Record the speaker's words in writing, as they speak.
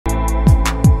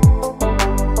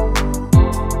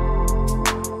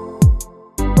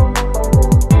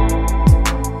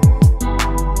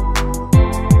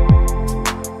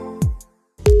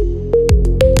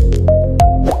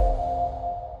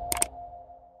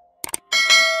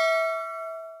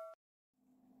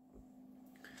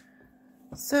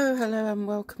So hello and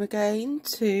welcome again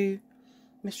to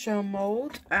Michelle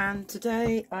Mould, and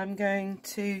today I'm going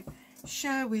to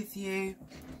share with you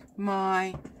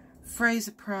my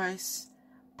Fraser Price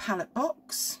Palette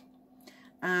Box,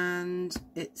 and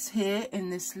it's here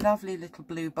in this lovely little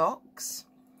blue box.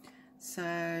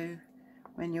 So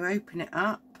when you open it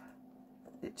up,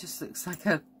 it just looks like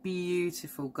a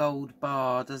beautiful gold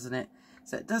bar, doesn't it?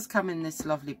 So it does come in this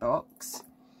lovely box,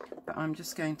 but I'm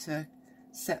just going to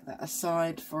set that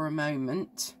aside for a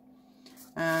moment.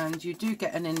 And you do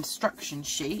get an instruction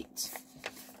sheet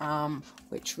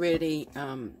which really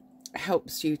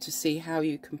helps you to see how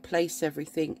you can place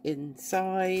everything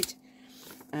inside,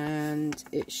 and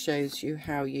it shows you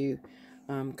how you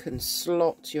can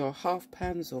slot your half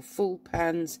pans or full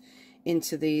pans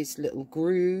into these little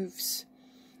grooves,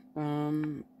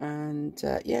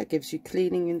 yeah, it gives you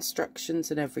cleaning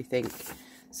instructions and everything.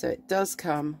 So it does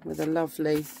come with a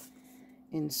lovely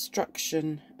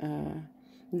instruction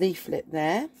leaflet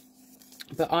there,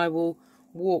 but I will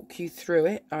walk you through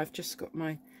it. I've just got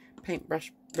my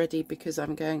paintbrush ready because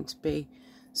I'm going to be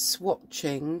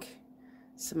swatching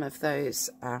some of those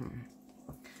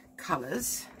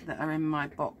colours that are in my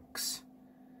box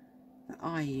that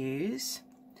I use.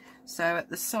 So at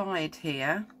the side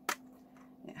here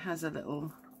it has a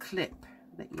little clip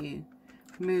that you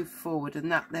move forward,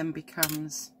 and that then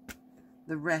becomes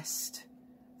the rest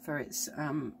for its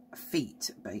feet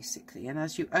basically. And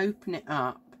as you open it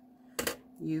up,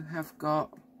 you have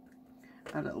got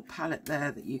a little palette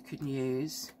there that you can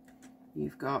use.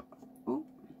 You've got, oh,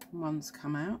 one's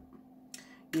come out.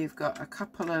 You've got a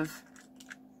couple of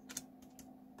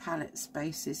palette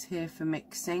spaces here for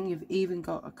mixing. You've even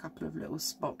got a couple of little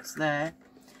spots there.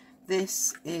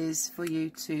 This is for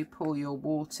you to pour your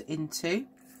water into,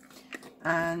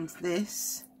 and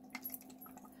this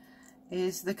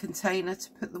is the container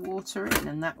to put the water in,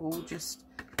 and that all just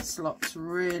slots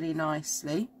really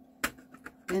nicely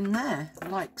in there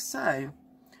like so.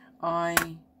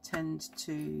 I tend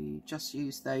to just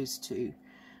use those two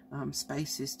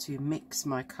spaces to mix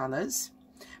my colours,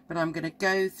 but I'm going to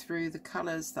go through the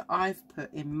colours that I've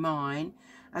put in mine.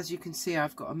 As you can see,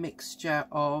 I've got a mixture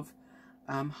of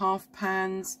half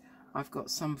pans, I've got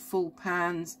some full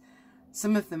pans.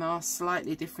 Some of them are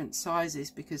slightly different sizes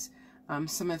because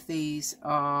some of these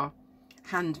are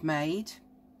handmade,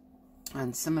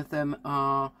 and some of them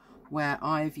are where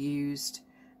I've used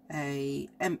a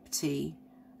empty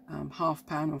half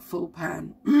pan or full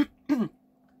pan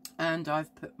and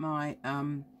I've put my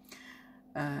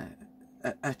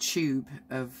a tube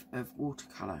of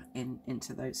watercolour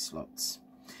into those slots.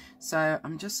 So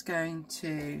I'm just going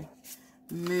to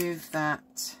move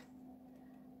that.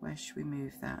 Where should we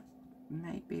move that?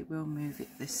 Maybe we'll move it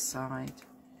this side.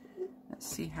 Let's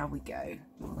see how we go.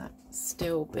 Will that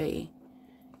still be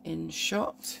in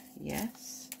shot?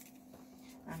 Yes.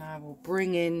 And I will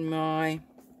bring in my...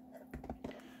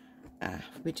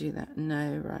 we do that?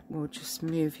 No, right. We'll just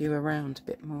move you around a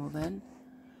bit more then.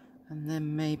 And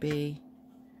then maybe...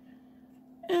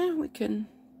 we can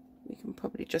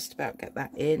probably just about get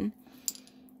that in.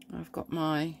 I've got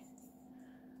my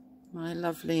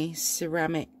lovely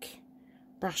ceramic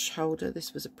brush holder.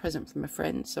 This was a present from a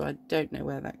friend, so I don't know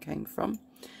where that came from.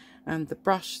 And the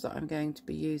brush that I'm going to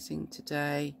be using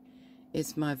today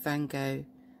is my Van Gogh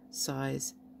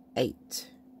size 8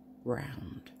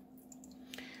 round.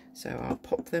 So I'll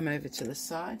pop them over to the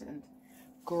side and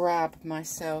grab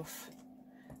myself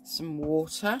some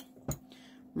water,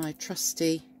 my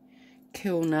trusty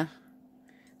Kilner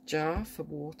jar for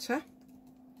water.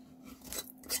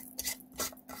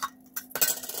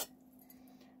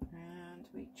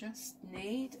 Just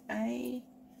need a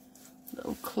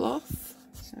little cloth,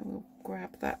 so we'll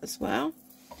grab that as well,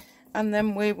 and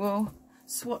then we will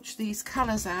swatch these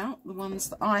colours out, the ones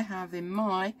that I have in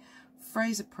my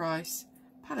Fraser Price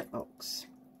Palette Box.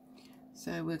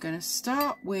 So we're going to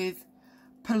start with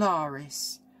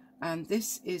Polaris, and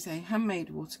this is a handmade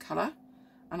watercolour,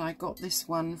 and I got this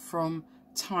one from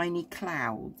Tiny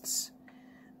Clouds,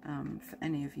 for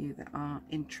any of you that are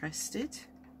interested.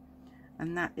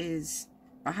 And that is,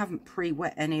 I haven't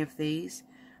pre-wet any of these.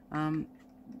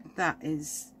 That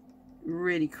is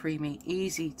really creamy,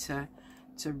 easy to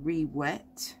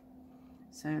re-wet.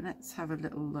 So let's have a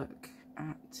little look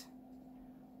at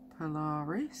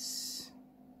Polaris.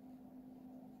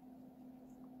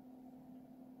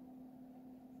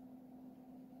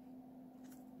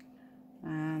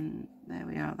 And there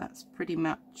we are. That's pretty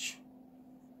much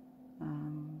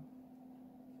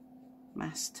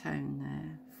mass tone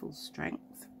there, full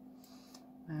strength.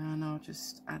 And I'll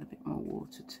just add a bit more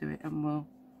water to it, and we'll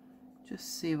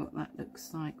just see what that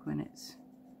looks like when it's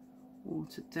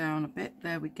watered down a bit.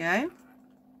 There we go.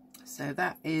 So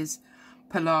that is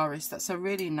Polaris. That's a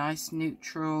really nice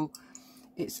neutral.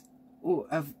 It's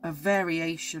a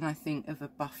variation, I think, of a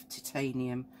buff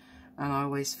titanium, and I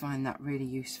always find that really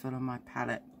useful on my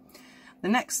palette. The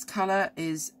next colour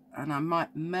is, and I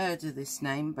might murder this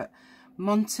name, but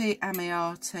Monte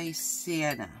Amiate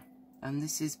Sienna, and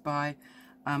this is by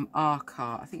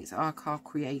Arkaar. I think it's Arkaar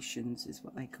Creations is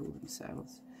what they call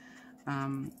themselves,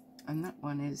 and that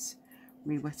one is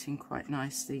re-wetting quite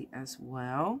nicely as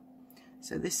well.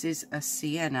 So this is a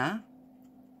sienna,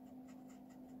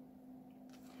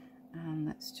 and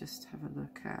let's just have a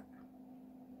look at,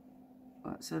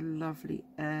 well, it's a lovely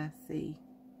earthy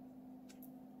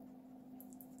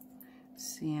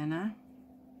sienna.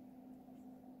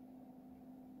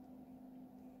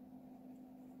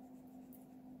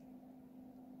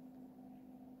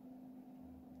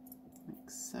 Like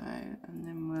so, and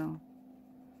then we'll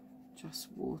just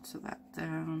water that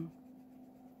down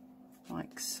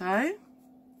like so.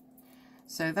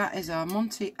 So that is our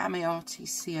Monte Amiate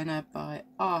Sienna by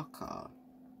Arkaar.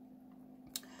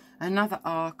 Another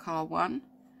Arkaar one,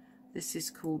 this is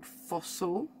called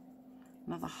Fossil.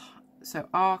 Another, so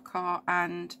Arkaar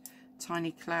and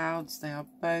Tiny Clouds, they are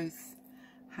both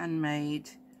handmade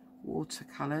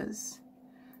watercolours.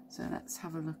 So let's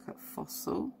have a look at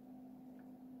Fossil.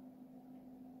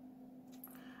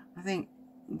 I think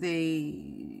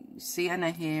the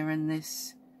sienna here and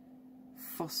this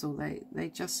Fossil, they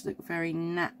just look very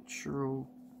natural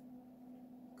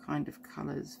kind of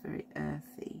colours, very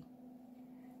earthy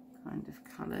kind of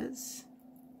colours.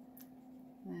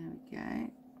 There we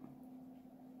go.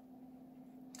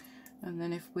 And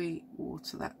then if we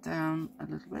water that down a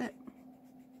little bit,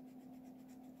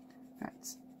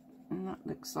 and that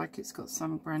looks like it's got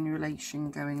some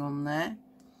granulation going on there.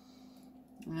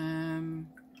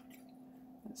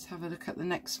 Let's have a look at the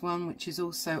next one, which is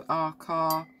also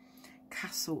Arkaar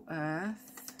Castle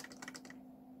Earth.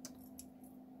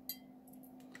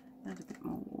 Add a bit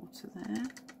more water there,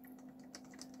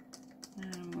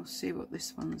 and we'll see what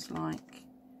this one's like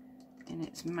in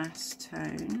its mass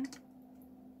tone.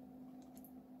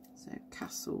 So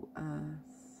Castle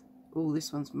Earth. Oh,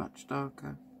 this one's much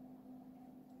darker.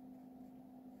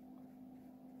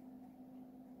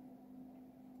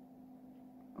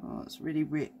 Oh, it's really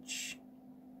rich.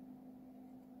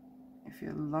 If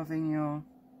you're loving your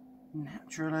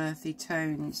natural earthy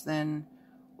tones, then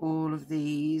all of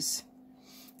these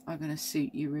are going to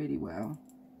suit you really well.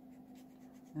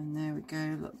 And there we go,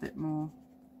 a little bit more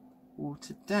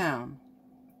watered down.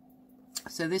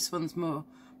 So this one's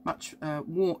much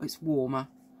it's warmer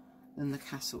than the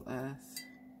Castle Earth.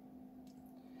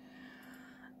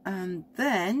 And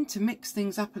then to mix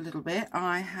things up a little bit,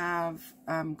 I have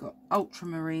got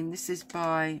Ultramarine. This is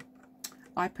by,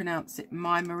 I pronounce it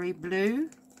Mimary Blue.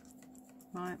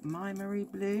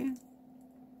 Mimary Blue.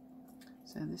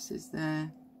 So this is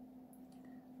their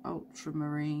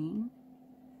Ultramarine,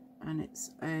 and it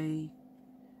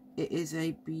is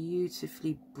a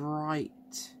beautifully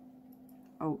bright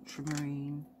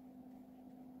ultramarine.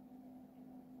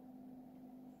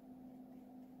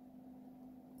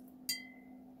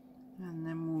 And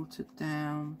then watered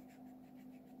down.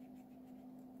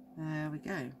 There we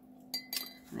go.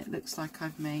 And it looks like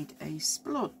I've made a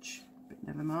splodge, but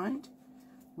never mind.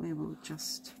 We will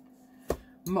just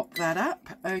mop that up.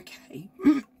 Okay.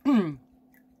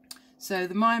 So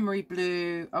the Mimary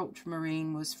Blue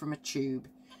Ultramarine was from a tube.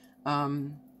 Now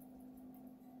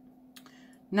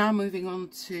moving on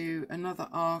to another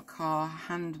Arkaar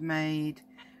handmade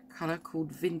colour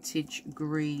called Vintage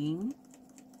Green,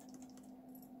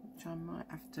 which I might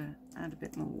have to add a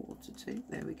bit more water to.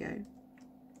 There we go.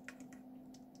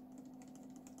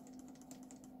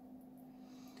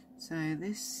 So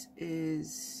this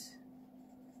is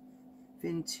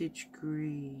Vintage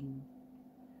Green,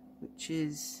 which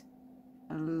is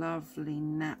a lovely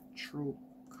natural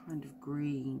kind of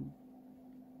green.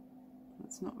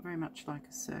 It's not very much like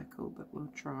a circle, but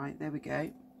we'll try. There we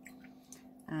go.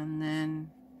 And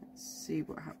then let's see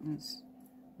what happens.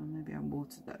 Well, maybe I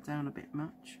watered that down a bit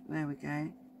much. There we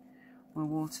go. We'll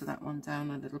water that one down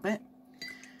a little bit.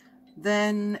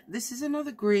 Then this is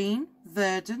another green,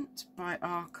 Verdant by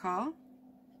Arkaar.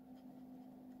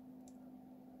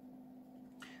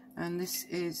 And this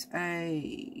is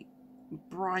a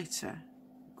brighter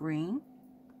green.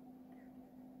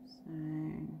 So,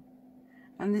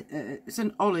 and it's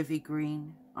an olivey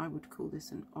green. I would call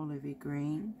this an olivey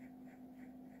green.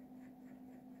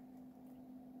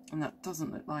 And that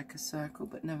doesn't look like a circle,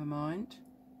 but never mind.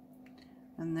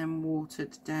 And then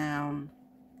watered down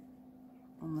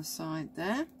on the side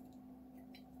there.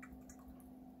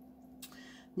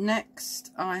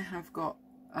 Next I have got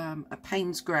a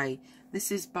Payne's Grey.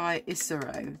 This is by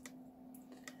Isero.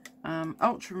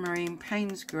 Ultramarine,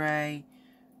 Payne's Grey,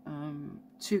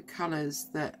 two colours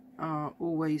that are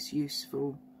always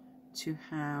useful to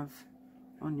have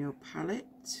on your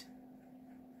palette.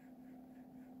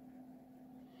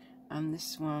 And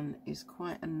this one is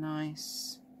quite a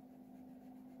nice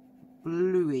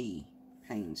bluey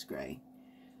Payne's Grey.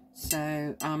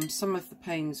 So some of the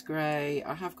Payne's Grey,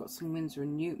 I have got some Winsor &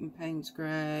 Newton Payne's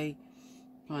Grey.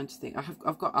 Trying to think,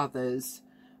 I've got others.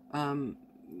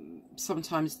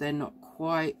 Sometimes they're not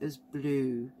quite as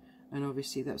blue, and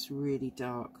obviously that's really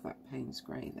dark, that Payne's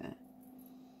Grey there.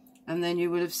 And then you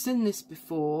would have seen this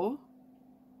before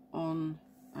on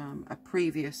a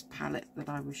previous palette that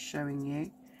I was showing you,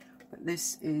 but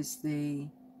this is the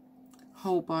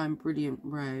Holbein Brilliant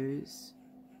Rose,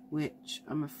 which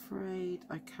I'm afraid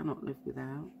I cannot live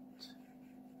without.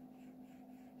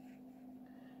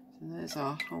 So there's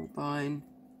our Holbein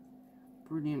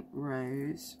Brilliant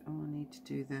Rose. Oh, I need to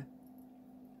do the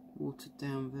watered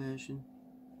down version.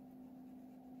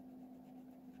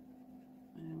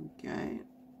 There we go.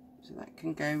 So that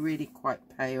can go really quite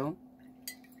pale.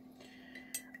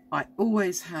 I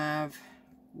always have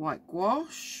white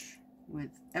gouache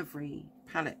with every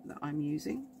palette that I'm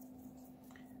using.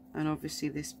 And obviously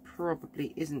this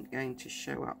probably isn't going to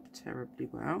show up terribly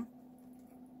well.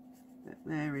 But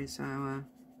there is our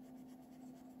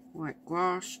white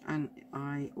gouache, and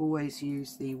I always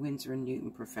use the Winsor &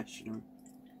 Newton Professional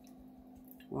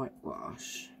white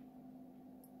gouache.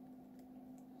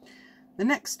 The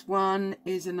next one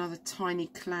is another Tiny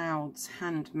Clouds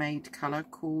handmade colour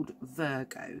called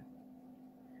Virgo.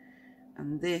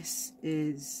 And this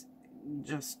is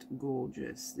just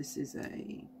gorgeous. This is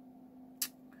a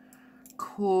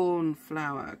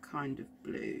cornflower kind of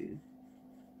blue.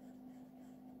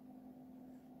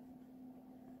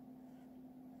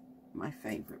 My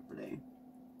favourite blue,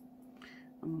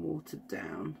 and watered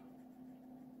down.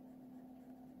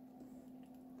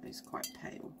 It's quite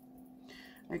pale.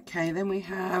 Okay, then we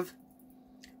have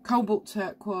Cobalt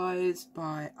Turquoise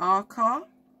by Arkaar,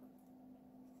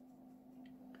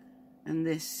 and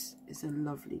this is a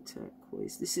lovely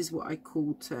turquoise. This is what I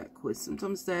call turquoise.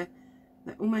 Sometimes they're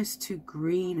almost too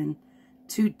green and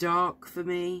too dark for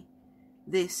me.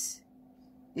 This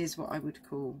is what I would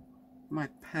call my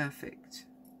perfect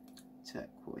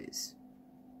turquoise,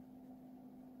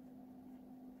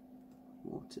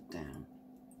 watered down.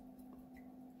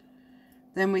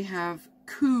 Then we have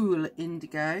Cool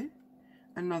Indigo,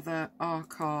 another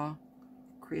Arkaar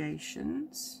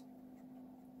Creations,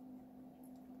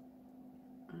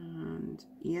 and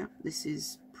yeah, this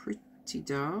is pretty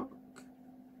dark,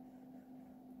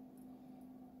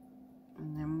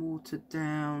 and then watered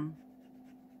down.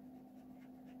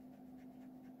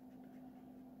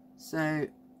 So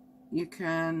you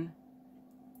can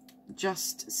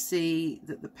just see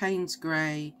that the Payne's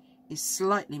Grey is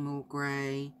slightly more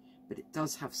grey, but it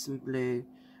does have some blue,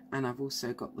 and I've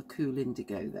also got the Cool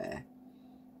Indigo there.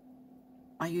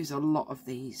 I use a lot of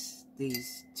these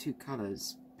two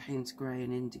colours, Payne's Grey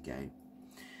and Indigo.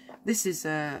 This is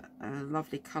a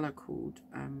lovely colour called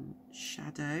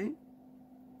Shadow.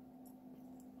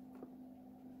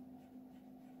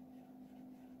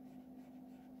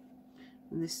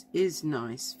 And this is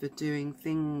nice for doing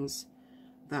things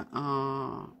that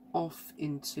are off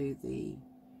into the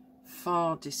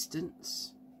far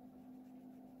distance.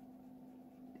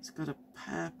 It's got a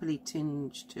purpley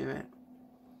tinge to it,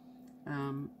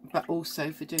 but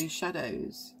also for doing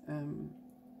shadows,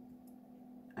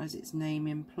 as its name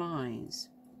implies.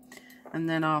 And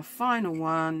then our final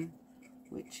one,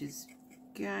 which is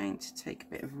going to take a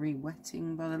bit of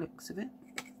re-wetting by the looks of it.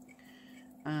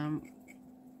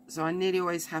 So I nearly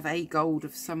always have a gold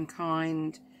of some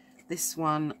kind. This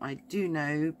one I do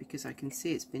know, because I can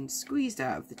see it's been squeezed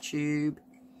out of the tube,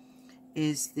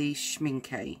 is the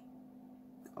Schminke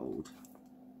gold.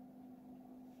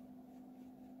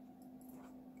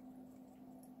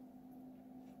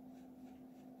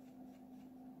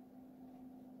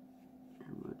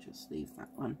 And we'll just leave that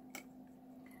one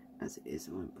as it is.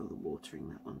 I won't bother watering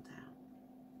that one down.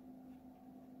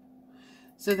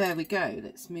 So there we go.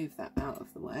 Let's move that out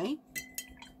of the way.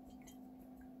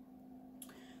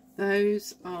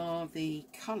 Those are the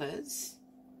colours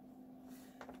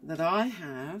that I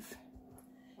have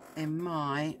in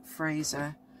my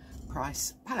Fraser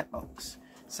Price Palette Box.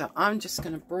 So I'm just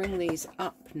going to bring these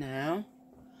up now,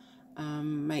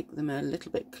 make them a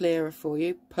little bit clearer for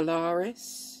you.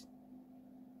 Polaris,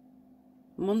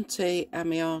 Monte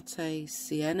Amiate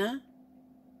Sienna,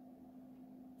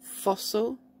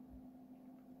 Fossil,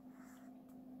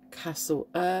 Castle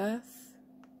Earth,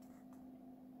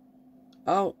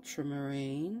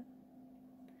 ultramarine,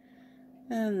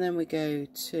 and then we go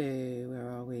to, where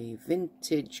are we,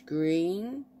 vintage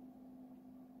green,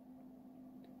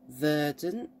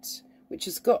 verdant, which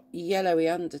has got yellowy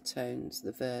undertones,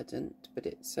 the verdant, but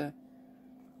it's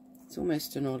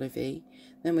almost an olivey.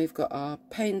 Then we've got our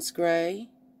Payne's grey,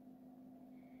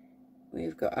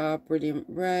 we've got our brilliant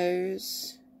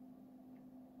rose,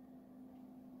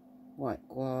 white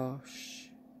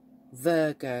gouache,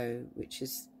 Virgo, which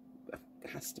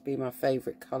has to be my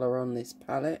favourite colour on this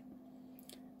palette.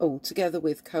 Oh, together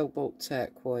with cobalt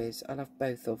turquoise. I love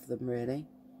both of them really.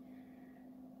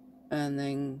 And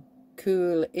then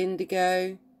cool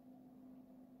indigo,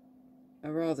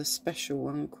 a rather special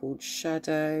one called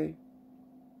Shadow,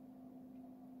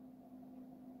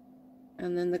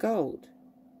 and then the gold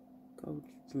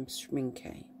from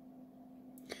Schminke.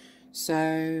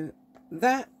 So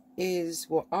that is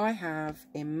what I have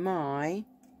in my,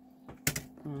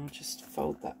 I'll just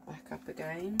fold that back up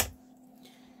again.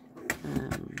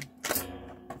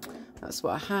 That's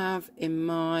what I have in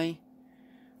my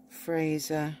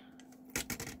Fraser.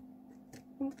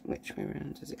 Which way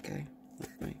around does it go?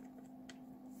 That way.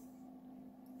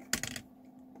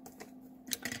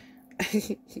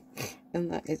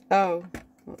 And that is, oh,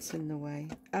 what's in the way?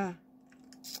 Ah,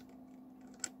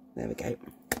 there we go,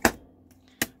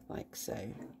 like so.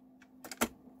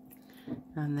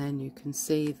 And then you can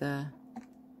see the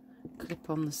clip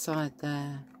on the side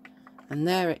there, and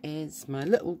there it is, my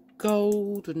little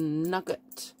golden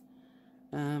nugget,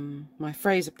 my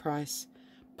Fraser Price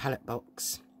palette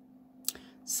box.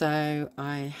 So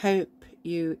I hope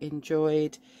you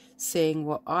enjoyed seeing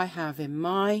what I have in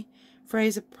my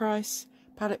Fraser Price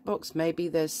palette box. Maybe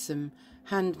there's some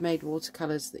handmade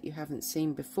watercolours that you haven't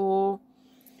seen before.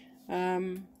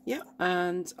 Yeah,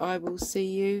 and I will see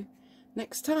you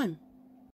next time.